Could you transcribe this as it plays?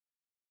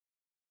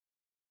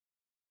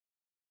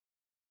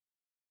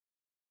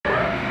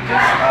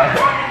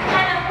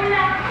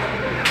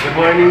Good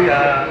morning.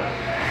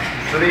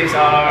 Today is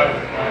our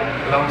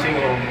launching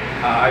of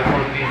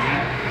iPhone 3G.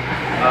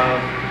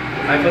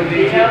 iPhone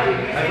 3G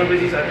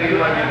is a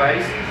 3-in-1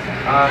 device.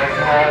 It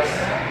has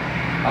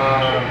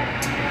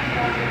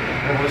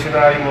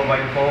revolutionary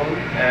mobile phone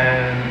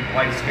and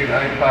widescreen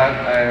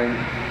iPad and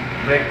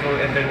breakthrough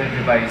internet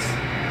device.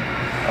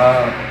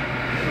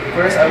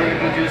 First, I will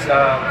introduce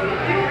a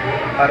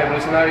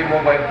revolutionary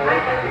mobile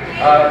phone.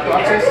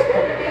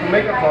 To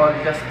make a call,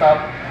 just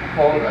tap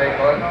phone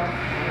icon.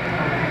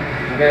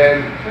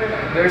 Then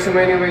there are so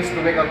many ways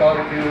to make a call.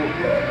 If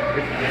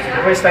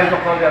the first time to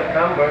call that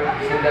number,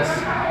 so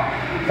just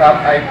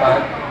tap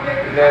iPad,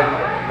 then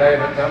dial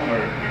that number.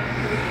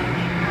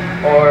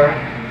 Or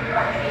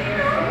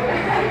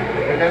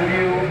you can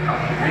view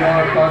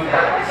your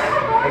contacts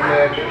and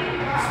then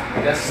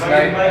just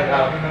slide it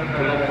up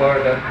to look for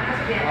the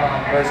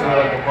person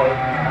you want to call.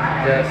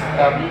 Just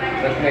tap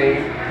that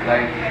name,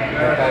 like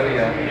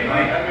Natalia.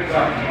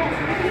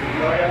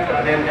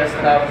 Then just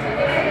tap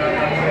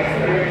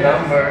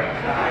number,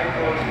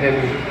 then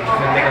you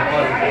can make a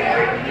call.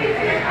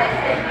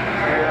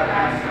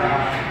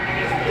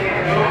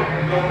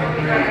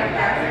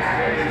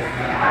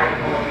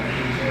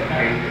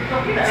 Okay.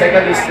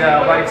 Second is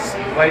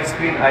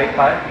widescreen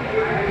iPad.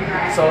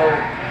 So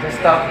just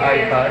tap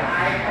iPad.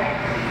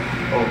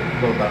 Oh,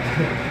 go back.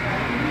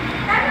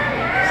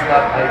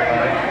 Tap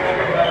iPad.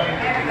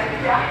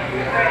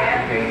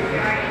 Okay.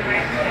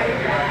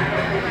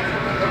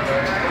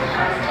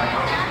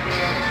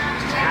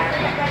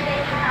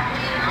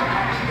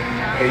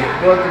 Okay, if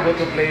you want to go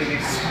to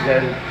playlist,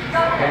 then you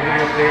can do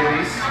your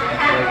playlist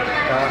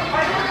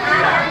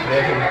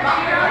like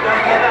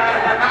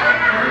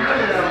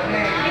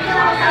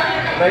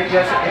right,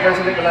 yes, you can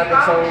select a lot of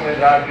songs with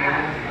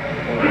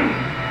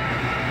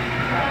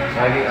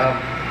dragging up,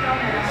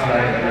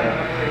 slide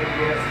and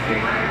okay.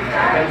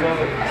 You can go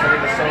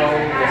select a song,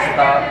 just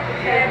stop,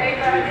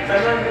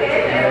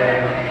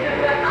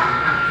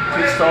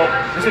 choose song.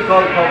 This is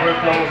called cover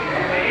flow.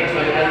 So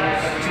you can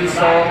choose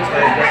songs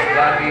and just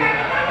dragging,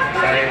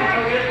 slide,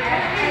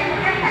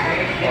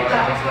 or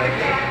just like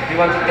if you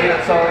want to play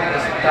that song,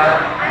 just tap,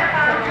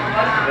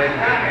 then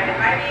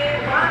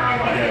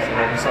yes,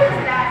 another song.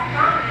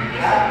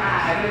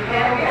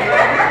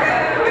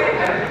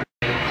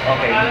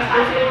 Okay.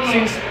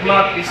 Since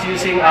Mac is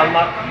using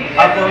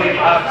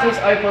since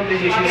iPhone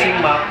is using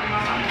Mac,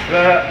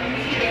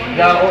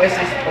 the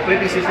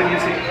operating system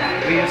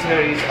we use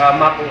here is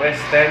Mac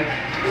OS 10.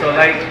 So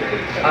like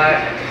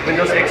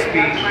Windows XP,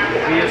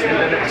 we use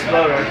Internet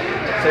Explorer.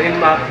 So in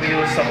Mac, we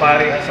use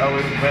Safari as our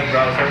web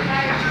browser.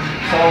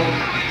 So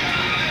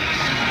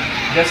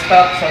just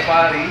tap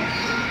Safari.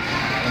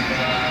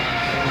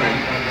 Okay.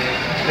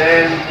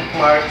 Then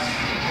bookmarks.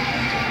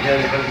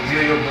 Yeah, you can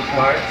view your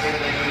bookmarks.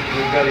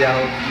 Google,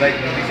 Yahoo, like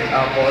you visit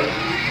Apple.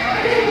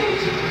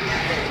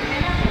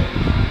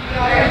 We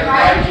are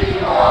inviting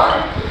you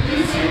all to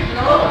visit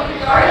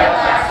Victoria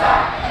Plaza.